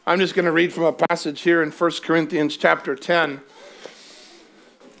I'm just going to read from a passage here in 1 Corinthians chapter 10. I'm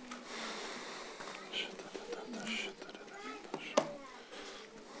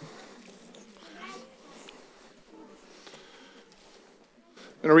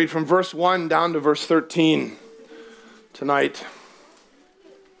going to read from verse 1 down to verse 13 tonight.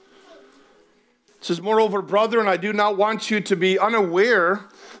 It says, "Moreover, brethren, I do not want you to be unaware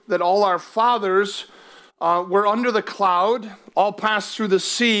that all our fathers were under the cloud, all passed through the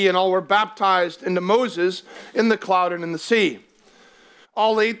sea, and all were baptized into Moses in the cloud and in the sea.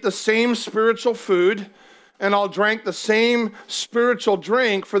 All ate the same spiritual food, and all drank the same spiritual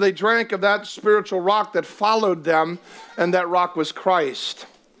drink, for they drank of that spiritual rock that followed them, and that rock was Christ.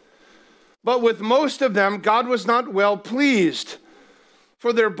 But with most of them, God was not well pleased,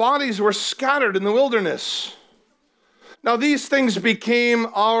 for their bodies were scattered in the wilderness. Now these things became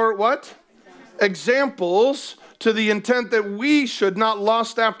our," what? "Examples, to the intent that we should not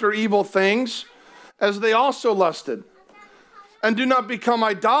lust after evil things, as they also lusted. And do not become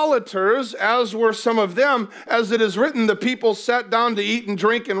idolaters, as were some of them, as it is written, the people sat down to eat and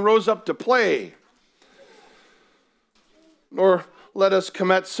drink and rose up to play. Nor let us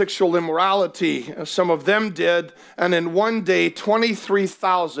commit sexual immorality, as some of them did, and in one day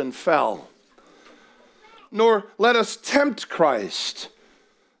 23,000 fell. Nor let us tempt Christ,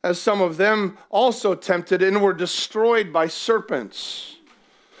 as some of them also tempted and were destroyed by serpents.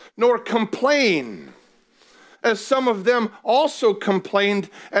 Nor complain, as some of them also complained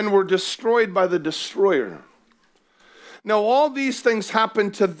and were destroyed by the destroyer. Now all these things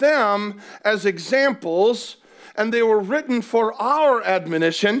happened to them as examples, and they were written for our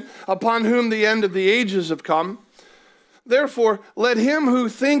admonition, upon whom the end of the ages have come. Therefore, let him who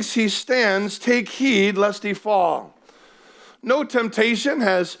thinks he stands take heed lest he fall. No temptation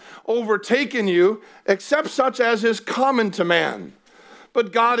has overtaken you, except such as is common to man.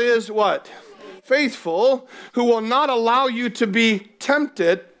 But God is" what? "Faithful, who will not allow you to be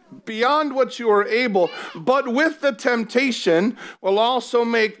tempted beyond what you are able, but with the temptation will also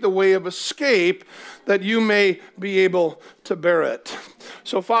make the way of escape, that you may be able to bear it."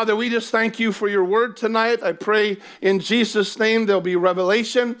 So, Father, we just thank you for your word tonight. I pray in Jesus' name there'll be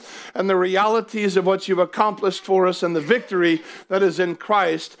revelation and the realities of what you've accomplished for us, and the victory that is in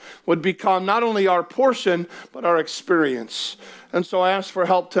Christ would become not only our portion, but our experience. And so I ask for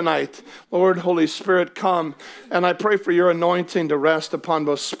help tonight. Lord, Holy Spirit, come. And I pray for your anointing to rest upon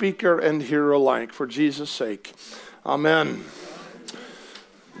both speaker and hearer alike, for Jesus' sake. Amen.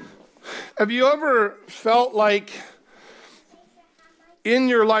 Have you ever felt like in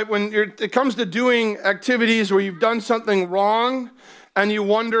your life, when it comes to doing activities where you've done something wrong and you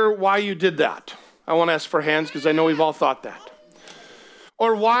wonder why you did that? I want to ask for hands because I know we've all thought that.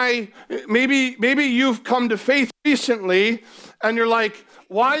 Or why, maybe you've come to faith recently and you're like,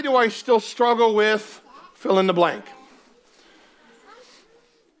 why do I still struggle with fill in the blank?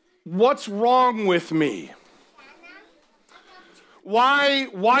 What's wrong with me? Why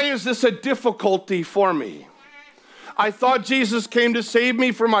is this a difficulty for me? I thought Jesus came to save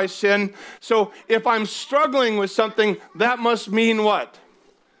me from my sin, so if I'm struggling with something, that must mean what?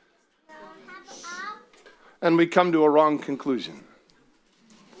 And we come to a wrong conclusion.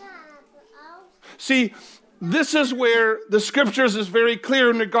 See, this is where the scriptures is very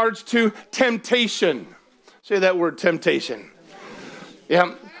clear in regards to temptation. Say that word, temptation.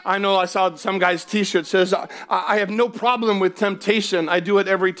 Yeah, I know I saw some guy's t-shirt says, I have no problem with temptation. I do it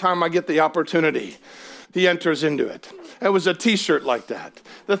every time I get the opportunity. He enters into it. It was a t-shirt like that.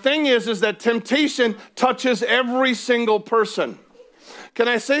 The thing is that temptation touches every single person. Can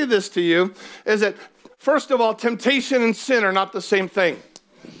I say this to you? Is that, first of all, temptation and sin are not the same thing.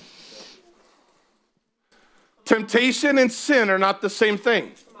 Temptation and sin are not the same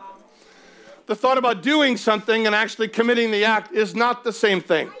thing. The thought about doing something and actually committing the act is not the same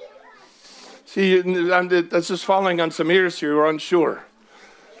thing. See, that's just falling on some ears here who are unsure.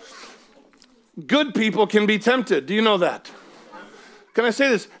 Good people can be tempted. Do you know that? Can I say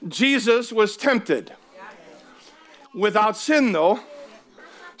this? Jesus was tempted. Without sin, though.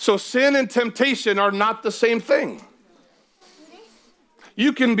 So sin and temptation are not the same thing.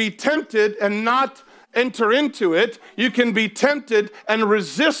 You can be tempted and not enter into it. You can be tempted and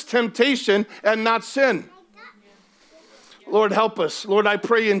resist temptation and not sin. Lord, help us. Lord, I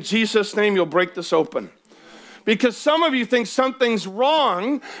pray in Jesus' name you'll break this open. Because some of you think something's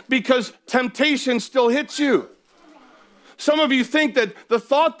wrong because temptation still hits you. Some of you think that the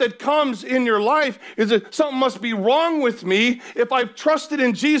thought that comes in your life is that something must be wrong with me. If I've trusted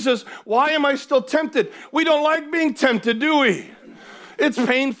in Jesus, why am I still tempted? We don't like being tempted, do we? It's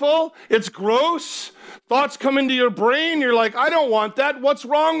painful. It's gross. Thoughts come into your brain, you're like, I don't want that. What's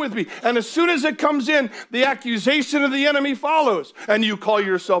wrong with me? And as soon as it comes in, the accusation of the enemy follows, and you call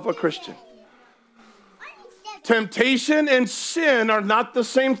yourself a Christian. Temptation and sin are not the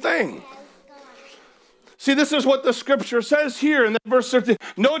same thing. See, this is what the scripture says here in that verse 13.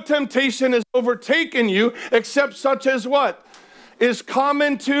 No temptation has overtaken you except such as what? Is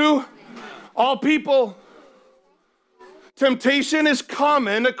common to all people. Temptation is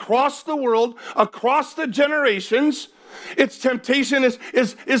common across the world, across the generations. Its temptation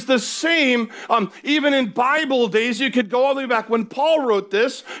is the same. Even in Bible days, you could go all the way back. When Paul wrote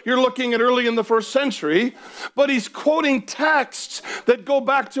this, you're looking at early in the first century, but he's quoting texts that go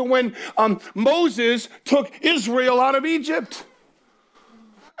back to when Moses took Israel out of Egypt.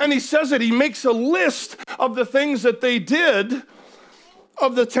 And he says it, he makes a list of the things that they did,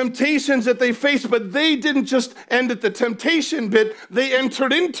 of the temptations that they faced, but they didn't just end at the temptation bit, they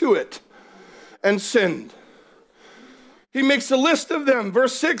entered into it and sinned. He makes a list of them.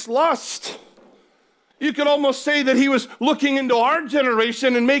 Verse 6, lust. You could almost say that he was looking into our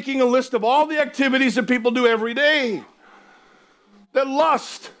generation and making a list of all the activities that people do every day. That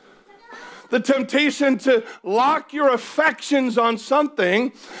lust, the temptation to lock your affections on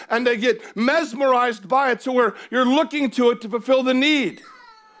something and to get mesmerized by it to where you're looking to it to fulfill the need.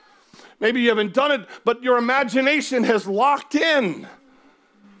 Maybe you haven't done it, but your imagination has locked in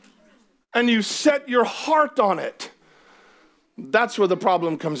and you set your heart on it. That's where the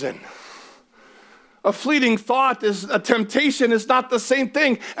problem comes in. A fleeting thought is a temptation is not the same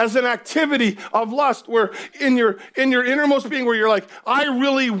thing as an activity of lust where in your innermost being where you're like, I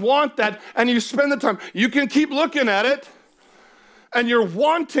really want that, and you spend the time. You can keep looking at it and you're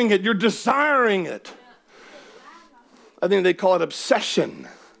wanting it, you're desiring it. I think they call it obsession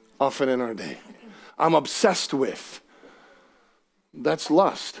often in our day. I'm obsessed with. That's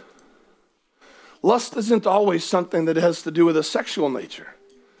lust. Lust isn't always something that has to do with a sexual nature.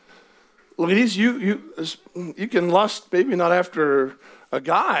 Ladies, you can lust maybe not after a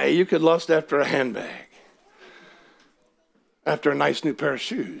guy, you could lust after a handbag, after a nice new pair of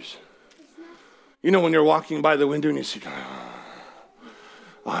shoes. You know when you're walking by the window and you see, oh,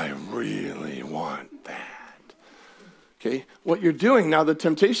 I really want that. Okay, what you're doing now, the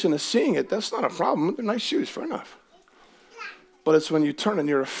temptation is seeing it. That's not a problem. They're nice shoes, fair enough. But it's when you turn in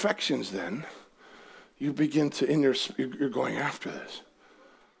your affections then, you begin to, you're going after this.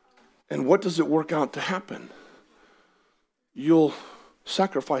 And what does it work out to happen? You'll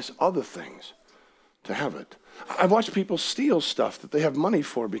sacrifice other things to have it. I've watched people steal stuff that they have money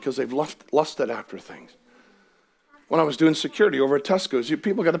for because they've lusted after things. When I was doing security over at Tesco's,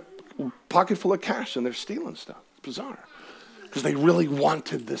 people got a pocket full of cash and they're stealing stuff. It's bizarre. Because they really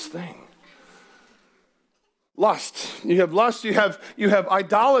wanted this thing. Lust. You have lust, you have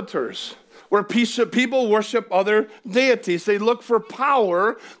idolaters, where people worship other deities. They look for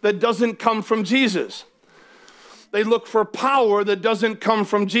power that doesn't come from Jesus. They look for power that doesn't come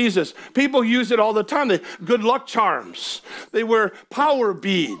from Jesus. People use it all the time. They good luck charms. They wear power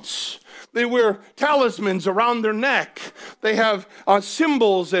beads. They wear talismans around their neck. They have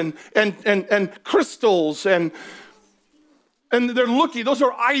symbols and crystals and they're looking. Those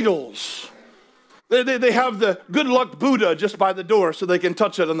are idols. They have the good luck Buddha just by the door so they can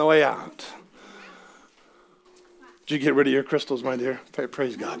touch it on the way out. Did you get rid of your crystals, my dear?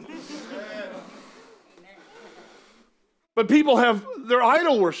 Praise God. But people they're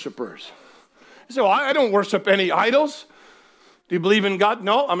idol worshipers. You say, well, I don't worship any idols. Do you believe in God?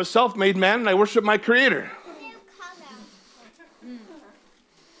 No, I'm a self-made man and I worship my Creator.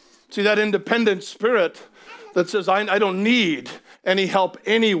 See, that independent spirit that says, I don't need any help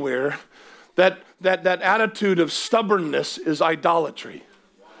anywhere, that attitude of stubbornness is idolatry.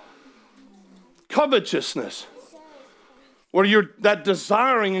 Covetousness, where you're that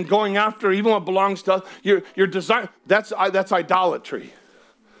desiring and going after even what belongs to us, your desire, that's idolatry.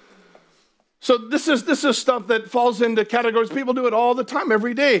 So this is stuff that falls into categories. People do it all the time,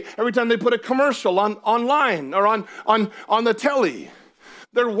 every day. Every time they put a commercial online or on the telly,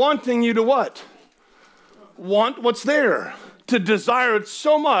 they're wanting you to what? Want what's there, to desire it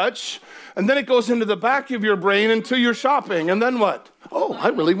so much, and then it goes into the back of your brain until you're shopping, and then what? Oh, I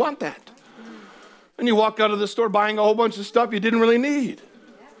really want that. And you walk out of the store buying a whole bunch of stuff you didn't really need.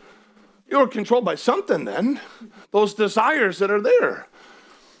 You were controlled by something then, those desires that are there.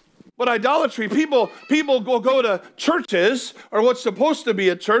 But idolatry, people go to churches, or what's supposed to be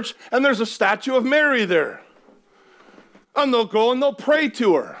a church, and there's a statue of Mary there. And they'll go and they'll pray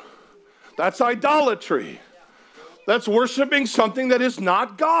to her. That's idolatry. That's worshiping something that is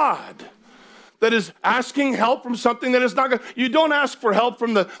not God. that is asking help from something that is not good. You don't ask for help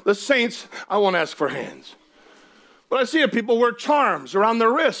from the saints. I won't ask for hands. But I see people wear charms around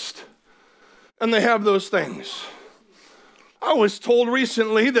their wrist, and they have those things. I was told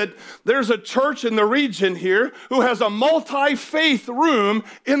recently that there's a church in the region here who has a multi-faith room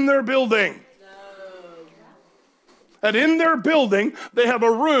in their building. And in their building, they have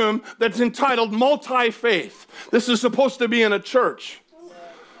a room that's entitled multi-faith. This is supposed to be in a church.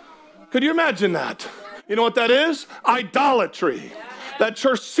 Could you imagine that? You know what that is? Idolatry. That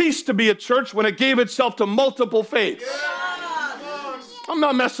church ceased to be a church when it gave itself to multiple faiths. I'm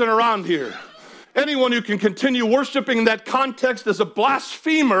not messing around here. Anyone who can continue worshiping in that context is a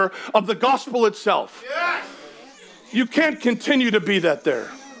blasphemer of the gospel itself. You can't continue to be that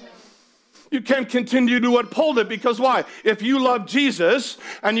there. You can't continue to uphold it, because why? If you love Jesus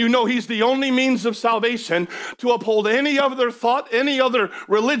and you know he's the only means of salvation, to uphold any other thought, any other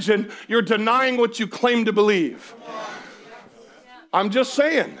religion, you're denying what you claim to believe. I'm just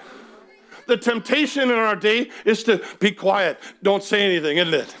saying. The temptation in our day is to be quiet. Don't say anything,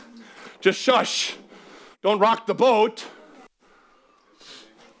 isn't it? Just shush. Don't rock the boat.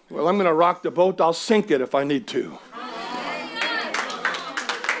 Well, I'm going to rock the boat. I'll sink it if I need to.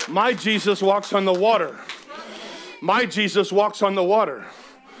 My Jesus walks on the water. My Jesus walks on the water.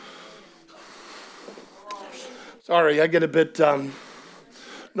 Sorry, I get a bit,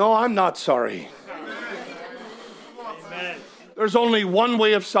 no, I'm not sorry. There's only one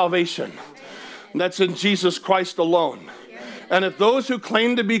way of salvation, and that's in Jesus Christ alone. And if those who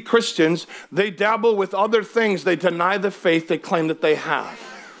claim to be Christians, they dabble with other things, they deny the faith they claim that they have.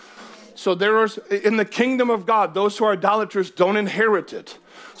 So there is, in the kingdom of God, those who are idolaters don't inherit it.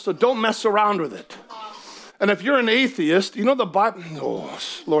 So don't mess around with it. And if you're an atheist, you know the Bible, oh,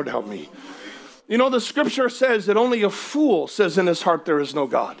 Lord help me. You know the scripture says that only a fool says in his heart there is no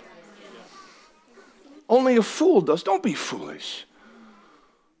God. Only a fool does. Don't be foolish.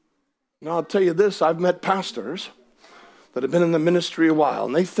 Now I'll tell you this, I've met pastors that have been in the ministry a while,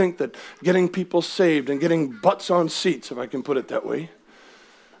 and they think that getting people saved and getting butts on seats, if I can put it that way,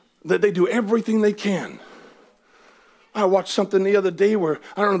 that they do everything they can. I watched something the other day where,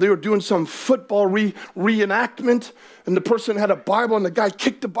 I don't know, they were doing some football reenactment, and the person had a Bible, and the guy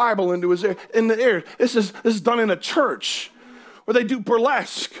kicked the Bible into his in the air. This is done in a church where they do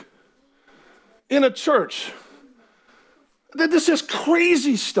burlesque in a church. This is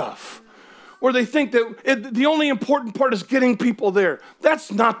crazy stuff where they think that the only important part is getting people there.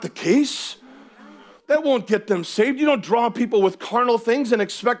 That's not the case. That won't get them saved. You don't draw people with carnal things and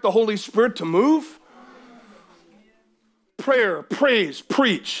expect the Holy Spirit to move. Prayer, praise,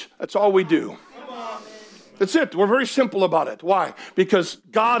 preach. That's all we do. That's it. We're very simple about it. Why? Because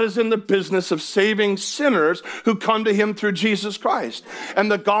God is in the business of saving sinners who come to him through Jesus Christ.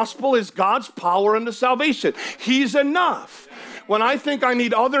 And the gospel is God's power unto salvation. He's enough. When I think I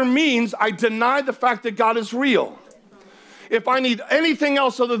need other means, I deny the fact that God is real. If I need anything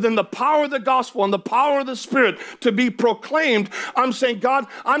else other than the power of the gospel and the power of the Spirit to be proclaimed, I'm saying, God,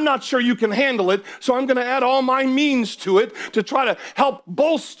 I'm not sure you can handle it, so I'm going to add all my means to it to try to help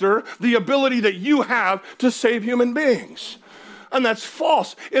bolster the ability that you have to save human beings. And that's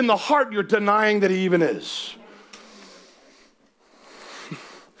false. In the heart, you're denying that he even is.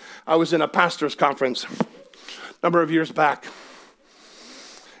 I was in a pastor's conference a number of years back,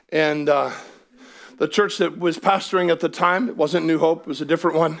 and the church that was pastoring at the time, it wasn't New Hope, it was a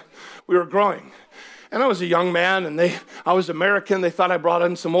different one. We were growing. And I was a young man, and I was American. They thought I brought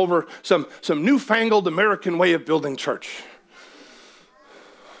in some newfangled American way of building church.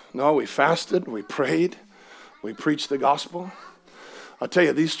 No, we fasted, we prayed, we preached the gospel. I'll tell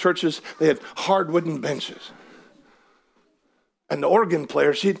you, these churches, they had hard wooden benches. And the organ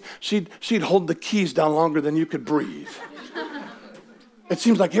player, she'd hold the keys down longer than you could breathe. It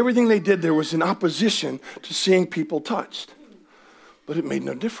seems like everything they did there was in opposition to seeing people touched. But it made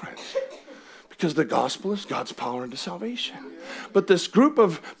no difference, because the gospel is God's power into salvation. But this group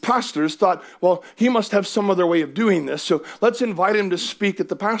of pastors thought, well, he must have some other way of doing this, so let's invite him to speak at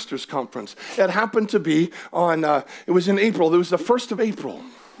the pastors' conference. It happened to be on, it was in April. It was the 1st of April.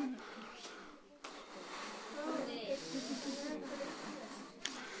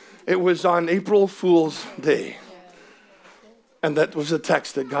 It was on April Fool's Day. And that was a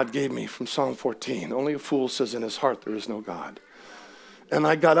text that God gave me from Psalm 14. Only a fool says in his heart there is no God. And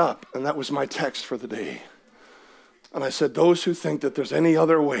I got up, and that was my text for the day. And I said, those who think that there's any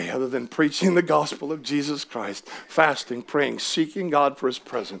other way other than preaching the gospel of Jesus Christ, fasting, praying, seeking God for his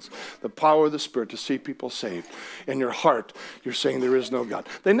presence, the power of the Spirit to see people saved, in your heart, you're saying there is no God.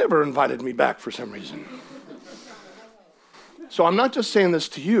 They never invited me back for some reason. So I'm not just saying this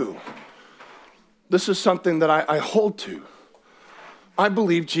to you. This is something that I hold to. I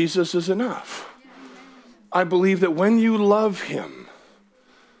believe Jesus is enough. I believe that when you love him,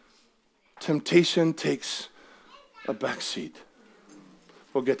 temptation takes a back seat.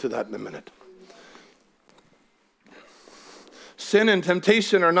 We'll get to that in a minute. Sin and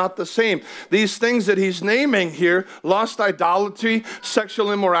temptation are not the same. These things that he's naming here, lust, idolatry,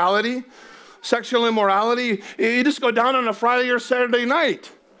 sexual immorality. Sexual immorality, you just go down on a Friday or Saturday night.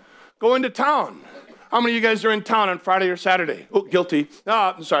 Go into town. How many of you guys are in town on Friday or Saturday? Oh, guilty.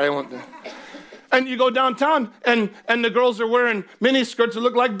 I'm sorry, I won't. And you go downtown, and the girls are wearing mini skirts that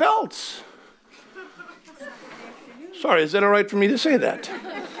look like belts. Sorry, is that all right for me to say that?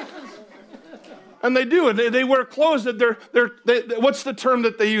 And they do. They wear clothes that they what's the term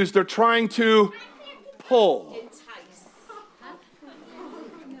that they use? They're trying to pull.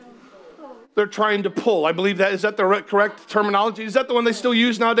 They're trying to pull. I believe that. Is that the correct terminology? Is that the one they still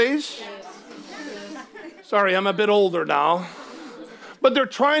use nowadays? Sorry, I'm a bit older now. But they're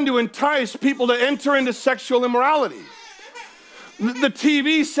trying to entice people to enter into sexual immorality. The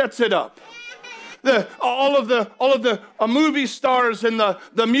TV sets it up. All of the movie stars and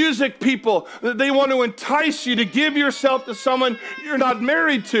the music people, they want to entice you to give yourself to someone you're not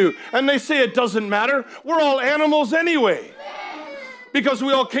married to. And they say it doesn't matter. We're all animals anyway. Because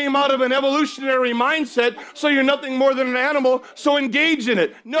we all came out of an evolutionary mindset, so you're nothing more than an animal, so engage in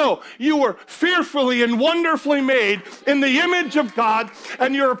it. No, you were fearfully and wonderfully made in the image of God,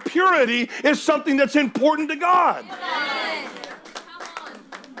 and your purity is something that's important to God.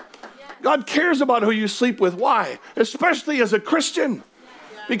 God cares about who you sleep with. Why? Especially as a Christian.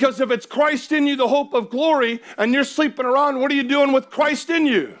 Because if it's Christ in you, the hope of glory, and you're sleeping around, what are you doing with Christ in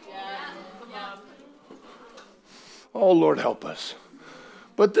you? Oh, Lord, help us.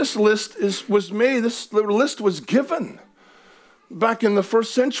 But this list was made, this list was given back in the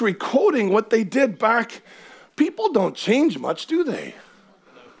first century, quoting what they did back. People don't change much, do they?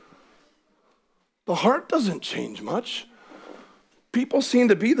 The heart doesn't change much. People seem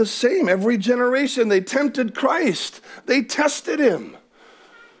to be the same. Every generation, they tempted Christ. They tested him.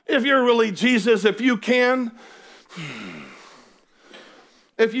 If you're really Jesus, if you can,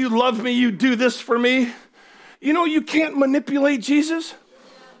 if you love me, you do this for me. You know, you can't manipulate Jesus.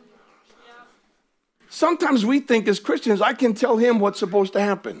 Sometimes we think as Christians, I can tell him what's supposed to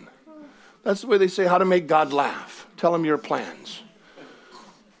happen. That's the way they say how to make God laugh. Tell him your plans.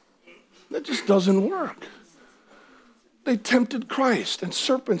 That just doesn't work. They tempted Christ and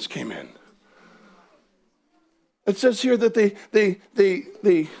serpents came in. It says here that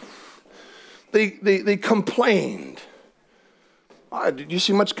they complained. Did you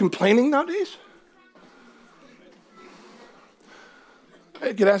see much complaining nowadays?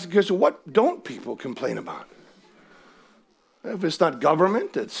 I could ask the question, what don't people complain about? If it's not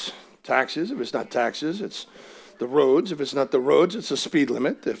government, it's taxes. If it's not taxes, it's the roads. If it's not the roads, it's the speed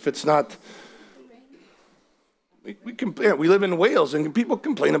limit. If it's not... We live in Wales, and people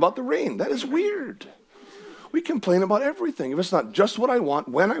complain about the rain. That is weird. We complain about everything. If it's not just what I want,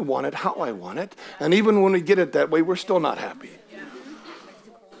 when I want it, how I want it, and even when we get it that way, we're still not happy.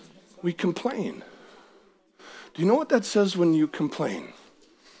 We complain. Do you know what that says when you complain?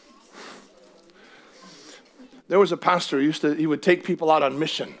 There was a pastor he would take people out on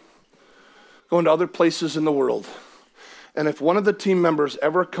mission, going to other places in the world. And if one of the team members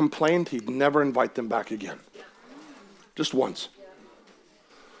ever complained, he'd never invite them back again. Just once.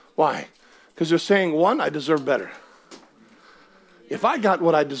 Why? Because they're saying, one, I deserve better. If I got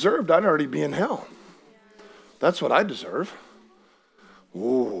what I deserved, I'd already be in hell. That's what I deserve.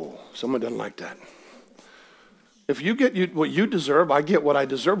 Ooh, someone doesn't like that. If you get what you deserve, I get what I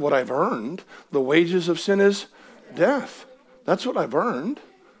deserve, what I've earned. The wages of sin is death. That's what I've earned.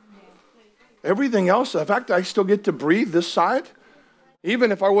 Everything else, the fact that I still get to breathe this side,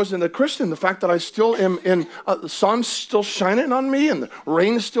 even if I wasn't a Christian, the fact that I still am the sun's still shining on me and the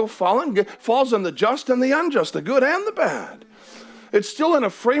rain is still falling, falls on the just and the unjust, the good and the bad. It's still in a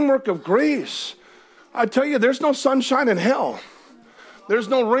framework of grace. I tell you, there's no sunshine in hell. There's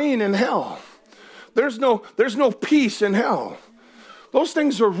no rain in hell. There's no peace in hell. Those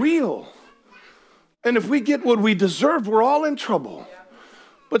things are real. And if we get what we deserve, we're all in trouble.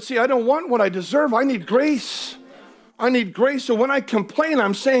 But see, I don't want what I deserve. I need grace. I need grace. So when I complain,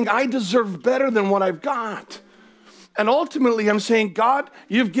 I'm saying I deserve better than what I've got. And ultimately, I'm saying, God,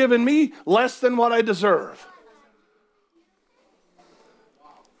 you've given me less than what I deserve.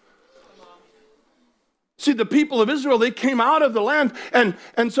 See, the people of Israel, they came out of the land, and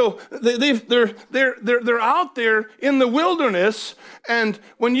so they're out there in the wilderness, and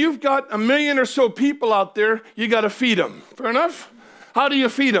when you've got 1 million or so people out there, you got to feed them. Fair enough? How do you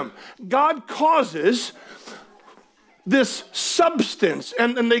feed them? God causes this substance,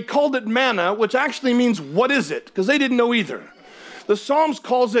 and they called it manna, which actually means what is it? Because they didn't know either. The Psalms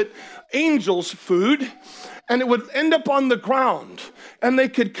calls it angels' food, and it would end up on the ground, and they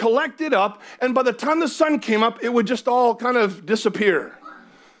could collect it up, and by the time the sun came up, it would just all kind of disappear.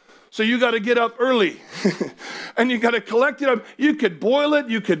 So you got to get up early, and you got to collect it up. You could boil it,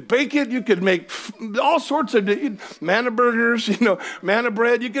 you could bake it, you could make all sorts of manna burgers, manna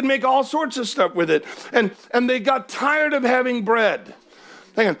bread. You could make all sorts of stuff with it. And they got tired of having bread.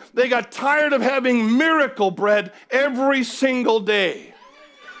 Hang on. They got tired of having miracle bread every single day.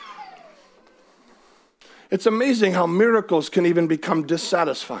 It's amazing how miracles can even become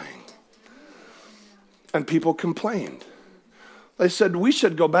dissatisfying. And people complained. They said, we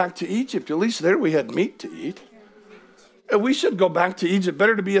should go back to Egypt. At least there we had meat to eat. We should go back to Egypt.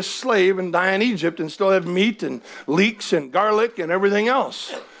 Better to be a slave and die in Egypt and still have meat and leeks and garlic and everything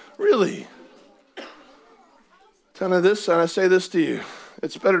else. Really. And I say this to you.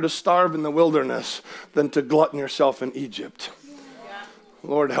 It's better to starve in the wilderness than to glutton yourself in Egypt.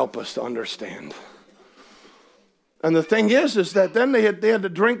 Lord, help us to understand. And the thing is that then they had to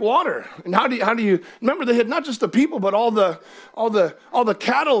drink water. And how do you remember? They had not just the people, but all the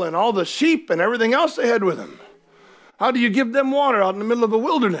cattle and all the sheep and everything else they had with them. How do you give them water out in the middle of a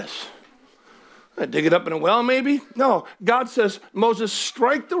wilderness? Dig it up in a well, maybe? No. God says, Moses,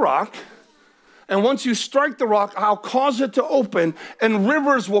 strike the rock. And once you strike the rock, I'll cause it to open, and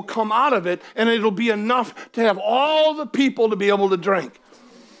rivers will come out of it, and it'll be enough to have all the people to be able to drink.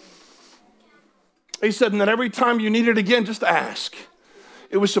 He said, and then every time you need it again, just ask.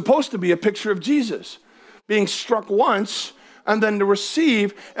 It was supposed to be a picture of Jesus being struck once and then to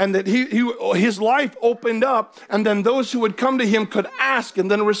receive, and that his life opened up, and then those who would come to him could ask and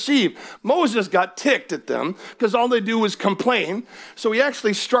then receive. Moses got ticked at them because all they do was complain, so he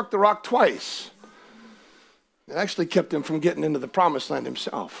actually struck the rock twice. It actually kept him from getting into the promised land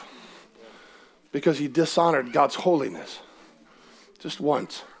himself because he dishonored God's holiness just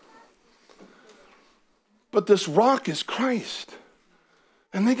once. But this rock is Christ.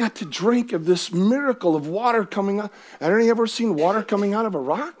 And they got to drink of this miracle of water coming out. Have you ever seen water coming out of a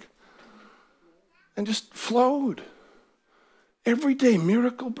rock? And just flowed. Every day,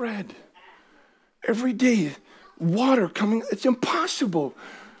 miracle bread. Every day, water coming. It's impossible.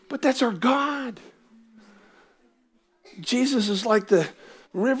 But that's our God. Jesus is like the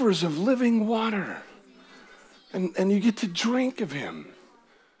rivers of living water. And you get to drink of him.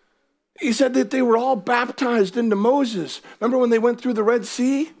 He said that they were all baptized into Moses. Remember when they went through the Red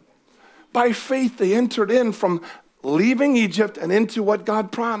Sea? By faith, they entered in from leaving Egypt and into what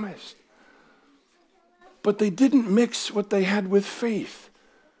God promised. But they didn't mix what they had with faith.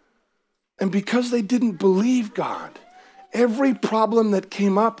 And because they didn't believe God, every problem that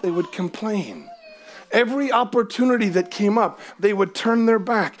came up, they would complain. Every opportunity that came up, they would turn their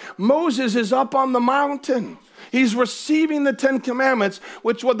back. Moses is up on the mountain. He's receiving the 10 Commandments,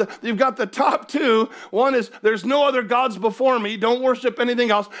 which you've got the top two. One is, there's no other gods before me. Don't worship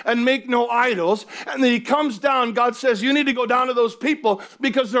anything else and make no idols. And then he comes down. God says, you need to go down to those people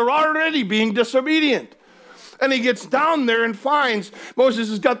because they're already being disobedient. And he gets down there and finds Moses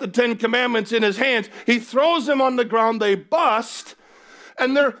has got the 10 Commandments in his hands. He throws them on the ground. They bust.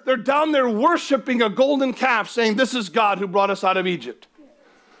 And they're down there worshiping a golden calf, saying, this is God who brought us out of Egypt.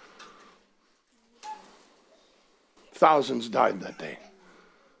 Thousands died that day.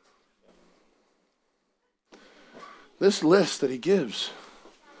 This list that he gives,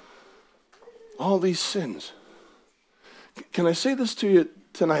 all these sins. Can I say this to you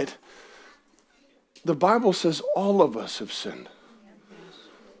tonight? The Bible says all of us have sinned.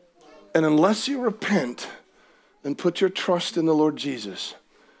 And unless you repent and put your trust in the Lord Jesus,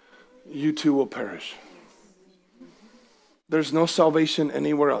 you too will perish. There's no salvation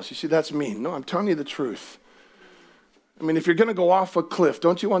anywhere else. You see, that's mean. No, I'm telling you the truth. I mean, if you're going to go off a cliff,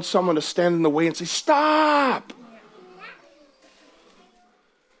 don't you want someone to stand in the way and say, stop?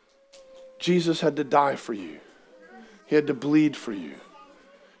 Jesus had to die for you. He had to bleed for you.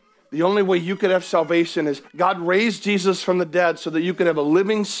 The only way you could have salvation is God raised Jesus from the dead so that you could have a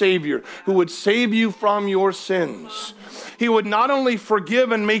living Savior who would save you from your sins. He would not only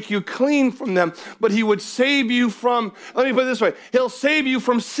forgive and make you clean from them, but he would save you from, let me put it this way, he'll save you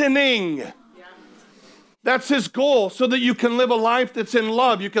from sinning. That's his goal, so that you can live a life that's in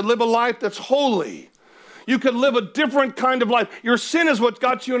love. You can live a life that's holy. You can live a different kind of life. Your sin is what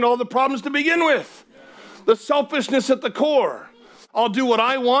got you in all the problems to begin with. The selfishness at the core. I'll do what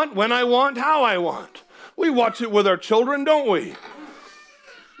I want, when I want, how I want. We watch it with our children, don't we?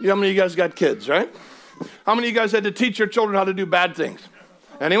 How many of you guys got kids, right? How many of you guys had to teach your children how to do bad things?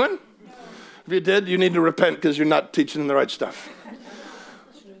 Anyone? If you did, you need to repent because you're not teaching them the right stuff.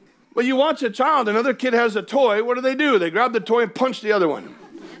 But you watch a child, another kid has a toy, what do? They grab the toy and punch the other one.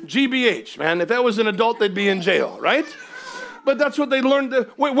 GBH, man. If that was an adult, they'd be in jail, right? But that's what they learned.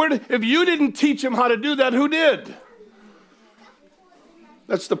 If you didn't teach them how to do that, who did?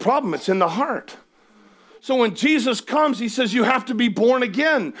 That's the problem. It's in the heart. So when Jesus comes, he says you have to be born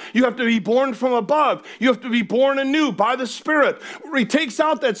again. You have to be born from above. You have to be born anew by the Spirit. He takes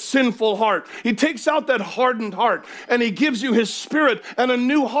out that sinful heart. He takes out that hardened heart. And he gives you his Spirit and a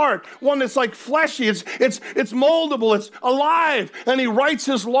new heart. One that's like fleshy. It's moldable. It's alive. And he writes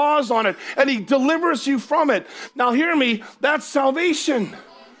his laws on it. And he delivers you from it. Now hear me. That's salvation.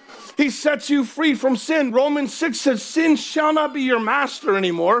 He sets you free from sin. Romans 6 says, sin shall not be your master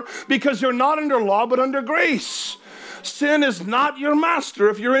anymore because you're not under law but under grace. Sin is not your master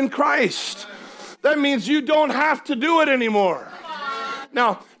if you're in Christ. That means you don't have to do it anymore.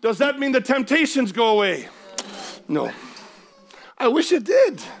 Now, does that mean the temptations go away? No. I wish it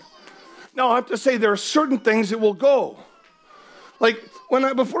did. Now, I have to say there are certain things that will go. Like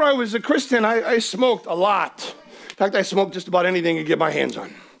before I was a Christian, I smoked a lot. In fact, I smoked just about anything I could get my hands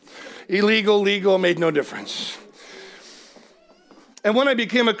on. Illegal, legal, made no difference. And when I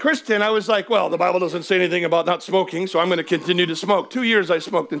became a Christian, I was like, well, the Bible doesn't say anything about not smoking, so I'm going to continue to smoke. 2 years I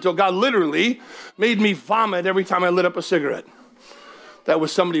smoked until God literally made me vomit every time I lit up a cigarette. That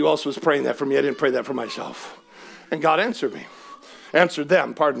was somebody who else was praying that for me. I didn't pray that for myself. And God answered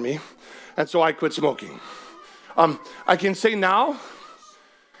them, pardon me. And so I quit smoking. I can say now,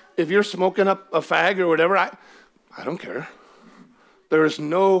 if you're smoking up a fag or whatever, I don't care. There is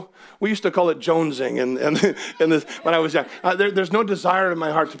no, we used to call it jonesing when I was young. There's no desire in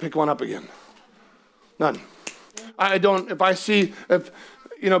my heart to pick one up again. None. I don't, if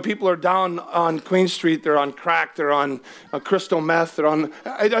people are down on Queen Street, they're on crack, they're on crystal meth,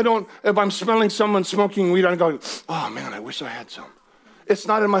 if I'm smelling someone smoking weed, I'm going, oh man, I wish I had some. It's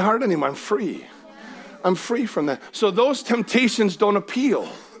not in my heart anymore. I'm free. I'm free from that. So those temptations don't appeal.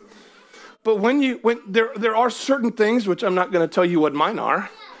 But when there are certain things, which I'm not going to tell you what mine are,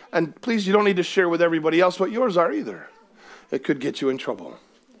 and please, you don't need to share with everybody else what yours are either. It could get you in trouble.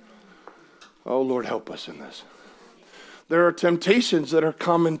 Oh, Lord, help us in this. There are temptations that are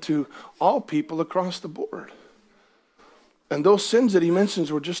common to all people across the board. And those sins that he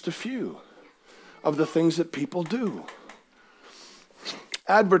mentions were just a few of the things that people do.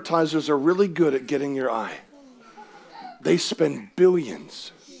 Advertisers are really good at getting your eye. They spend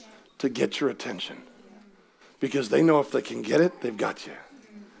billions to get your attention because they know if they can get it, they've got you.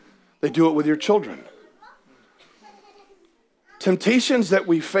 They do it with your children. Temptations that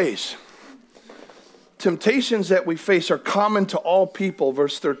we face are common to all people,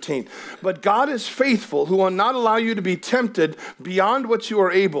 verse 13. But God is faithful, who will not allow you to be tempted beyond what you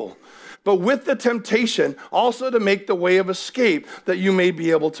are able, but with the temptation also to make the way of escape that you may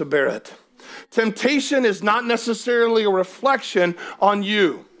be able to bear it. Temptation is not necessarily a reflection on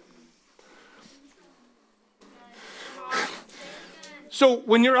you. So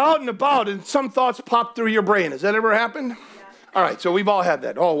when you're out and about and some thoughts pop through your brain, has that ever happened? All right, so we've all had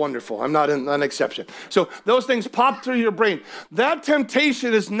that. Oh, wonderful. I'm not an exception. So those things pop through your brain. That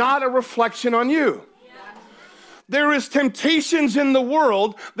temptation is not a reflection on you. There is temptations in the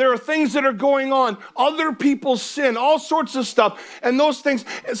world. There are things that are going on. Other people's sin, all sorts of stuff. And those things,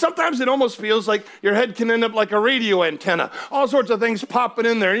 sometimes it almost feels like your head can end up like a radio antenna. All sorts of things popping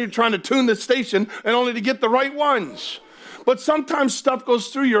in there. And you're trying to tune the station and only to get the right ones. But sometimes stuff goes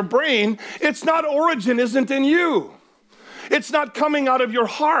through your brain. Its origin isn't in you. It's not coming out of your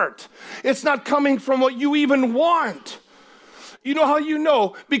heart. It's not coming from what you even want. You know how you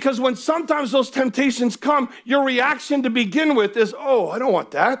know? Because when sometimes those temptations come, your reaction to begin with is, oh, I don't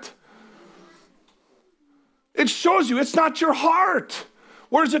want that. It shows you it's not your heart.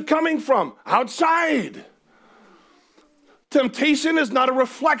 Where's it coming from? Outside. Temptation is not a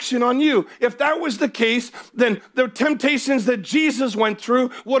reflection on you. If that was the case, then the temptations that Jesus went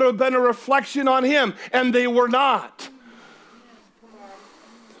through would have been a reflection on him, and they were not.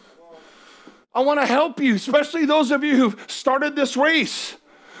 I want to help you, especially those of you who've started this race,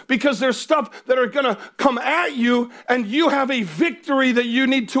 because there's stuff that are going to come at you, and you have a victory that you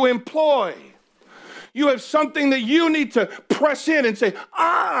need to employ. You have something that you need to press in and say,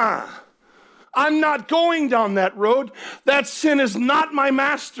 I'm not going down that road. That sin is not my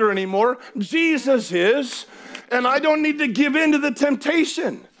master anymore. Jesus is, and I don't need to give in to the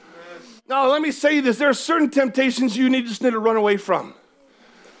temptation. Now, let me say this. There are certain temptations you just need to run away from.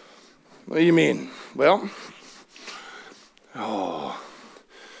 What do you mean? Well,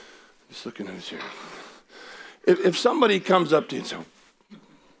 just looking who's here. If somebody comes up to you and says,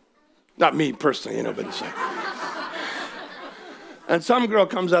 not me personally, but it's like, and some girl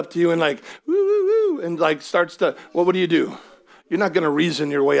comes up to you and like, woo, woo, woo, and like starts to, well, what do? You're not going to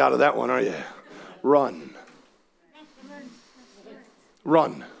reason your way out of that one, are you? Run.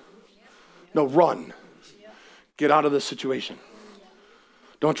 Run. No, run. Get out of the situation.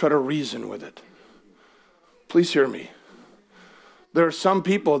 Don't try to reason with it. Please hear me. There are some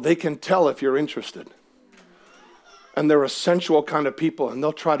people, they can tell if you're interested. And they're a sensual kind of people, and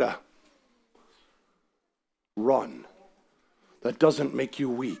they'll try to run. That doesn't make you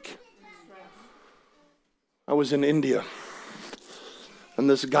weak. I was in India, and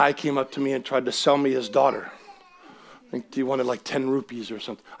this guy came up to me and tried to sell me his daughter. I think he wanted like 10 rupees or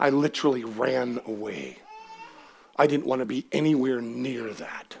something. I literally ran away. I didn't want to be anywhere near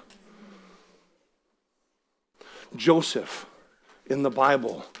that. Joseph, in the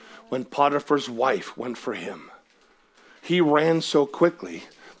Bible, when Potiphar's wife went for him, he ran so quickly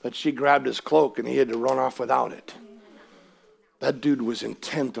that she grabbed his cloak and he had to run off without it. That dude was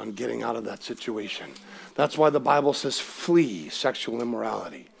intent on getting out of that situation. That's why the Bible says flee sexual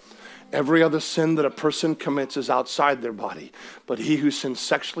immorality. Every other sin that a person commits is outside their body, but he who sins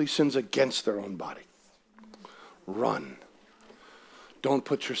sexually sins against their own body. Run. Don't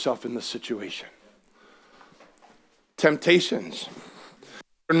put yourself in the situation. Temptations.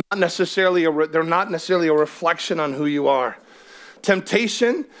 They're not necessarily a reflection on who you are.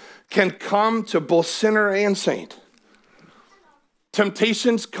 Temptation can come to both sinner and saint.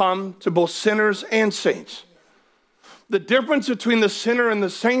 Temptations come to both sinners and saints. The difference between the sinner and the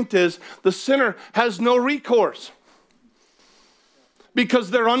saint is the sinner has no recourse because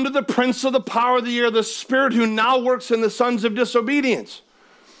they're under the prince of the power of the air, the spirit who now works in the sons of disobedience.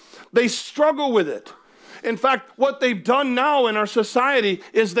 They struggle with it. In fact, what they've done now in our society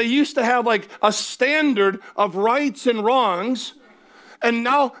is they used to have like a standard of rights and wrongs, and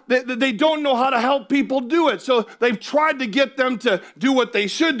now they don't know how to help people do it. So they've tried to get them to do what they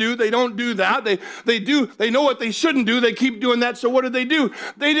should do. They don't do that. They know what they shouldn't do. They keep doing that. So what do?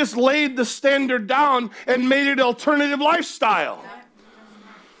 They just laid the standard down and made it alternative lifestyle.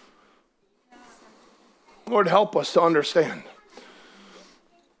 Lord, help us to understand.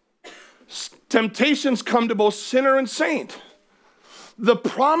 Temptations come to both sinner and saint. The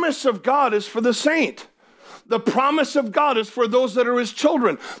promise of God is for the saint. The promise of God is for those that are his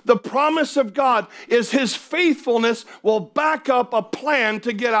children. The promise of God is his faithfulness will back up a plan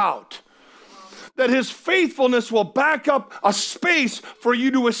to get out. That his faithfulness will back up a space for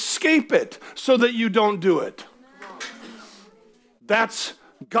you to escape it so that you don't do it. That's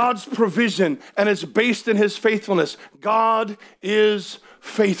God's provision, and it's based in his faithfulness. God is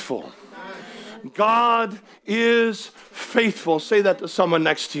faithful. God is faithful. Say that to someone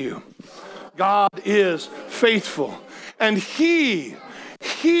next to you. God is faithful. And he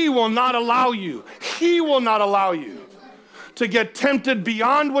will not allow you. He will not allow you to get tempted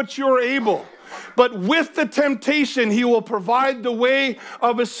beyond what you're able. But with the temptation, he will provide the way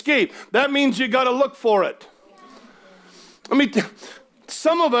of escape. That means you got to look for it.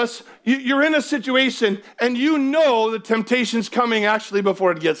 Some of us, you're in a situation and you know the temptation's coming actually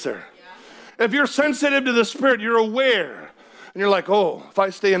before it gets there. If you're sensitive to the Spirit, you're aware. And you're like, oh, if I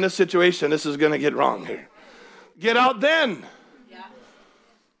stay in this situation, this is going to get wrong here. Get out then. Yeah.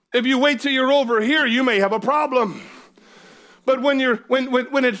 If you wait till you're over here, you may have a problem. But when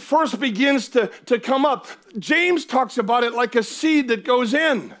it first begins to come up, James talks about it like a seed that goes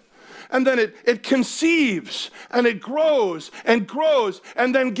in. And then it conceives and it grows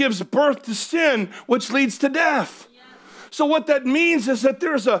and then gives birth to sin, which leads to death. Yeah. So what that means is that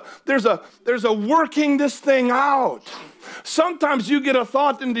there's a working this thing out. Sometimes you get a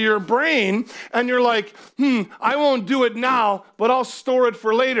thought into your brain and you're like, I won't do it now, but I'll store it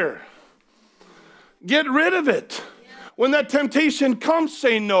for later. Get rid of it. When that temptation comes,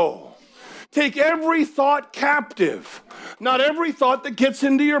 say no. Take every thought captive. Not every thought that gets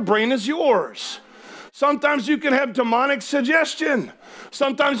into your brain is yours. Sometimes you can have demonic suggestion.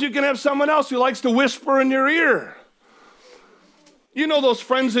 Sometimes you can have someone else who likes to whisper in your ear. You know those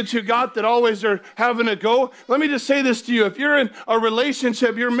friends that you got that always are having a go? Let me just say this to you. If you're in a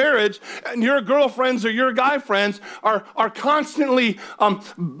relationship, your marriage, and your girlfriends or your guy friends are constantly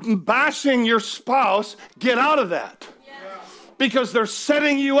bashing your spouse, get out of that. Yeah. Because they're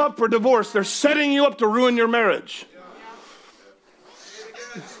setting you up for divorce. They're setting you up to ruin your marriage.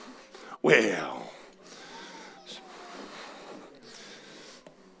 Yeah. Well,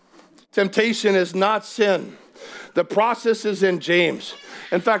 temptation is not sin. The process is in James.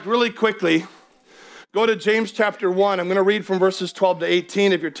 In fact, really quickly, go to James chapter 1. I'm going to read from verses 12 to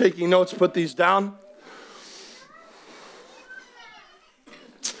 18. If you're taking notes, put these down.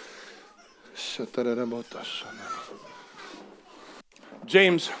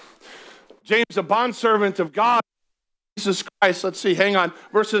 James, a bondservant of God, Jesus Christ. Let's see, hang on.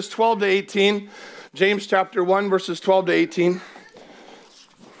 Verses 12 to 18. James chapter 1, verses 12 to 18.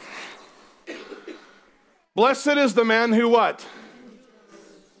 Blessed is the man who what?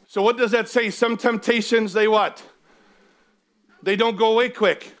 So what does that say? Some temptations, they what? They don't go away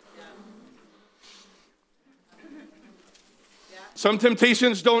quick. Some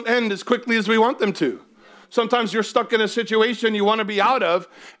temptations don't end as quickly as we want them to. Sometimes you're stuck in a situation you want to be out of,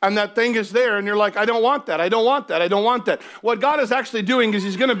 and that thing is there, and you're like, I don't want that, I don't want that, I don't want that. What God is actually doing is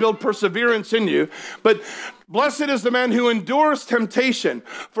he's going to build perseverance in you. But blessed is the man who endures temptation,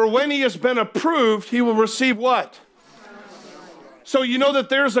 for when he has been approved, he will receive what? So you know that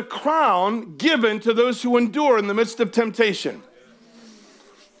there's a crown given to those who endure in the midst of temptation.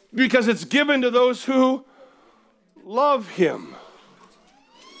 Because it's given to those who love him.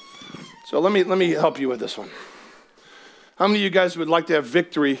 So let me help you with this one. How many of you guys would like to have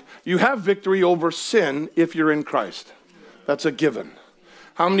victory? You have victory over sin if you're in Christ. That's a given.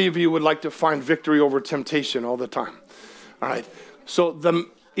 How many of you would like to find victory over temptation all the time? All right. So the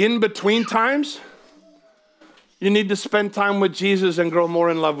in-between times, you need to spend time with Jesus and grow more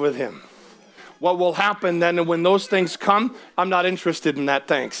in love with him. What will happen then when those things come, I'm not interested in that,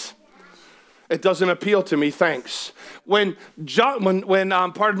 thanks. It doesn't appeal to me, thanks. When Joseph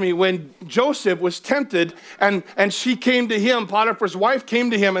was tempted and she came to him, Potiphar's wife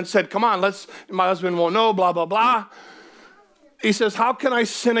came to him and said, come on, my husband won't know, blah, blah, blah. He says, how can I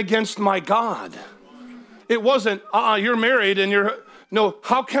sin against my God? It wasn't, you're married and no,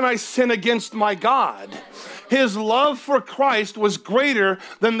 how can I sin against my God? His love for Christ was greater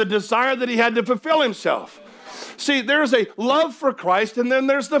than the desire that he had to fulfill himself. See, there's a love for Christ and then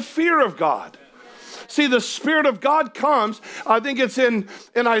there's the fear of God. See, the Spirit of God comes, I think it's in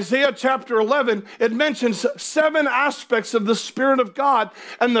Isaiah chapter 11, it mentions 7 aspects of the Spirit of God,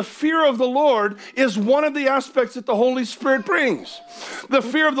 and the fear of the Lord is one of the aspects that the Holy Spirit brings. The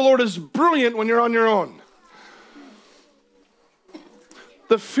fear of the Lord is brilliant when you're on your own.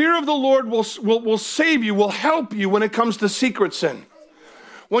 The fear of the Lord will save you, will help you when it comes to secret sin.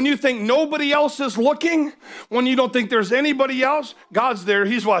 When you think nobody else is looking, when you don't think there's anybody else, God's there,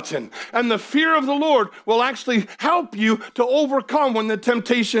 he's watching. And the fear of the Lord will actually help you to overcome when the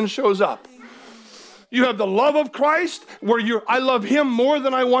temptation shows up. You have the love of Christ, where I love him more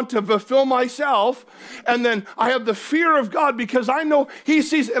than I want to fulfill myself. And then I have the fear of God because I know he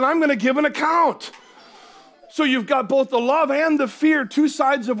sees, and I'm going to give an account. So you've got both the love and the fear, 2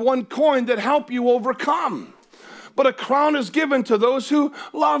 sides of one coin that help you overcome. But a crown is given to those who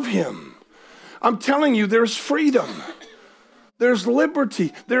love him. I'm telling you, there's freedom. There's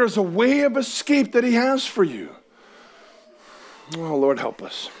liberty. There's a way of escape that he has for you. Oh, Lord, help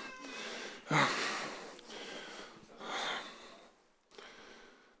us.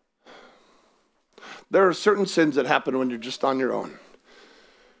 There are certain sins that happen when you're just on your own.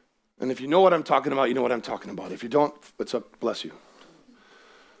 And if you know what I'm talking about, you know what I'm talking about. If you don't, what's up? Bless you.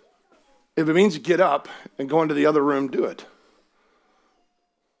 If it means get up and go into the other room, do it.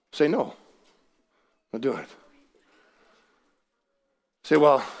 Say no. Don't do it. Say,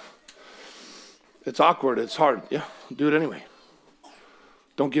 well, it's awkward, it's hard. Yeah, do it anyway.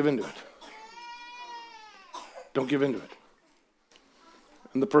 Don't give into it. Don't give into it.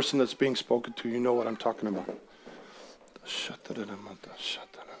 And the person that's being spoken to, you know what I'm talking about.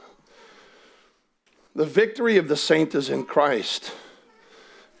 The victory of the saint is in Christ.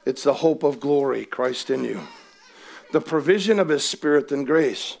 It's the hope of glory, Christ in you. The provision of his Spirit and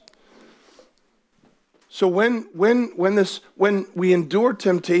grace. So when we endure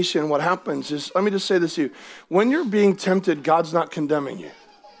temptation, what happens is, let me just say this to you. When you're being tempted, God's not condemning you.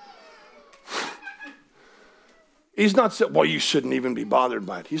 He's not saying, well, you shouldn't even be bothered